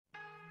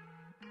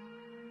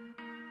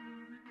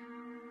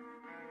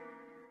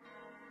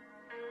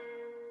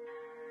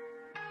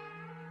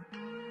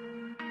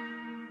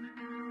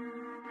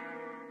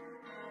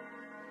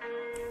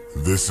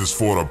This is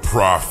for the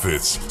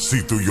prophets. See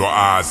through your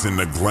eyes in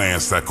the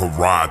glance that could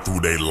ride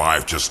through their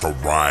life just to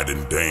ride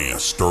and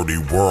dance. Sturdy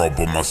world,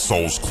 but my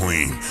soul's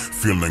clean,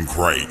 feeling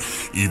great.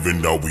 Even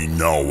though we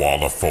know all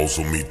the foes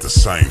will meet the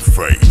same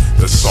fate.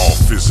 That's all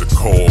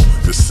physical,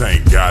 this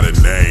ain't got a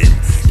name.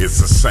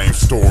 It's the same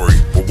story,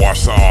 but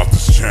watch the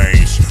authors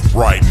change.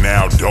 Right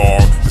now,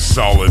 dog, this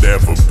all it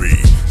ever be.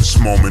 This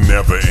moment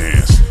never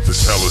ends,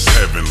 this hell is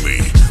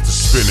heavenly. The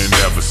spinning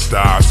never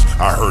stops,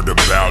 I heard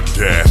about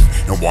death.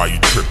 And why you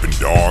tripping,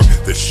 dog?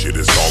 That shit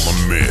is all a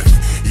myth.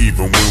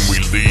 Even when we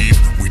leave,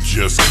 we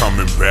just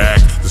coming back.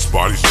 This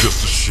body's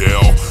just a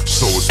shell,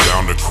 so it's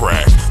bound to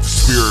crack. The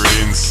spirit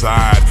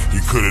inside,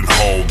 you couldn't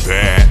hold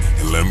that.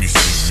 And let me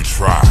see you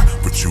try,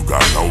 but you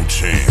got no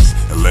chance.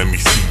 And let me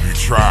see you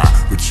try,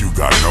 but you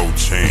got no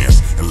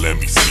chance. And let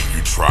me see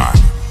you try.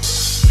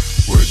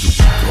 Where do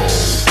we go?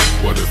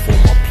 What if all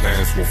my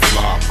plans will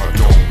flop? I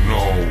don't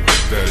know.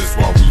 That is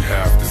why we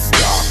have to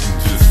stop and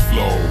just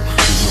flow.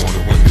 Beyond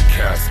it when the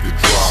casket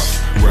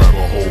drops. Grab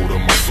a hold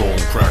of my soul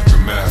and crack the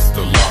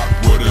master lock.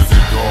 Where does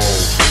it go?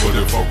 What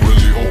if I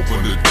really open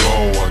the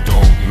door? I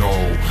don't know.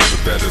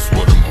 But that is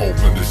what I'm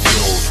hoping to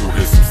show. So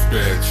here's some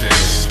spare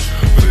change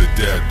for the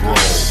dead bro.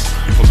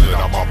 Pull it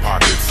out my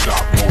pocket,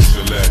 stop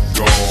motion, let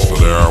go. So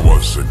there I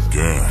was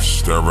again,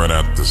 staring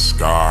at the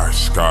sky.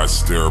 Sky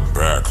stare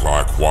back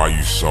like, why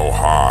you so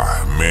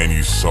high? Man,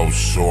 you so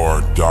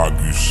short, dog,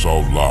 you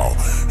so low.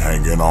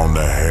 Hanging on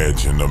the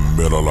hedge in the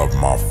middle of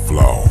my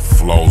flow.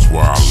 Flow's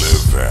where I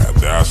live at,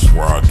 that's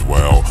where I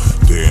dwell.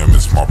 Damn,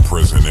 it's my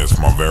prison, it's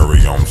my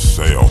very own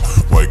cell.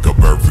 Wake up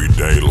every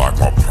day like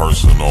my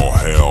personal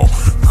hell.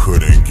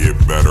 Couldn't get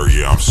better,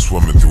 yeah, I'm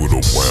swimming through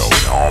the well.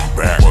 Now I'm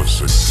back once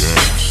again,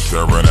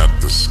 staring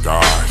at the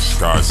sky.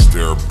 Sky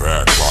stare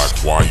back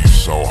like, why you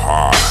so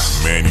high?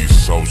 Man, you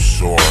so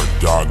short,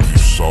 dog, you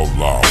so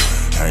low.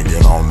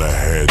 Hanging on the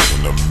hedge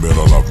in the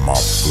middle of my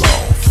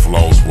flow.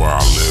 Flow's where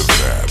I live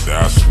at,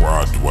 that's where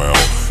I dwell.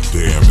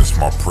 Damn, it's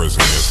my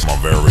prison, it's my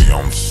very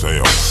own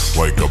cell.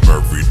 Wake up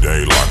every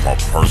day like my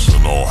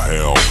personal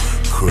hell.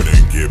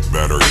 Couldn't get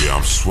better, yeah,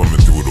 I'm swimming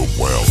through the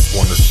well. This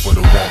one is for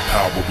the one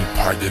power, we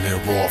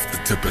pioneer off the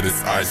tip of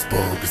this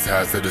iceberg. It's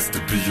hazardous to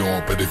be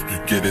on, but if you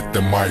get it,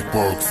 the mic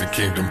works. And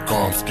kingdom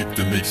comes, keep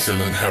the meek, shall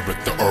inherit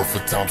the earth.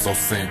 At times I'll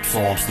sing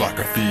psalms like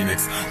a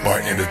phoenix,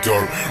 biting the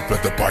dirt.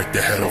 Rather bite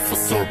the head off a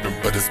serpent,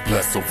 but it's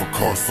blessed over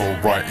curse. So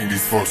writing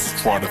these verses,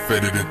 trying to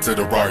fit it into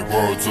the right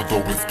words,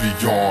 although it's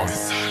beyond.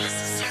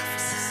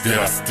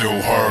 Yeah, I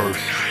still heard.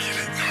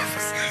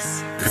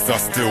 Cause I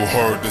still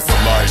heard there's a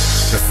light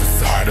that's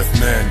inside of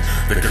men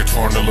that can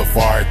turn the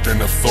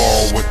Leviathan of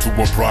sorrow into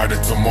a brighter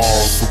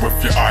tomorrow. So if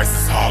your ice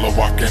is hollow,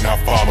 I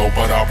cannot follow,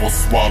 but I will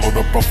swallow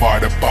the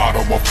provided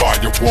bottle of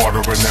fire,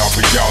 water, and I'll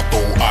be out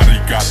though.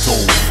 Arigato,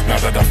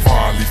 now that I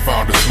finally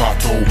found this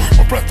motto.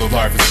 My breath of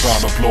life is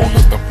bound to blow,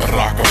 let the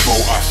baraka flow.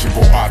 I should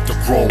go out to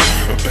grow,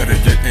 or better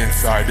yet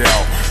inside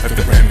out. At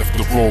the end of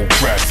the road,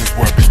 grass is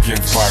where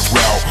begins my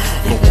route.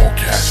 Low on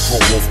cash,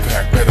 grow wolf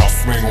pack, bet I'll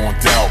swing on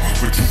doubt.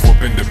 With you up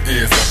in them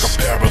ears like a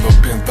barrel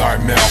up in thy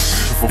mouth.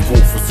 If a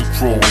wolf is a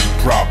crow, he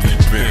probably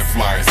been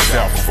flying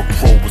south. If a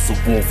crow is a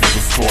wolf, he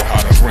was taught how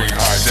to bring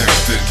high down.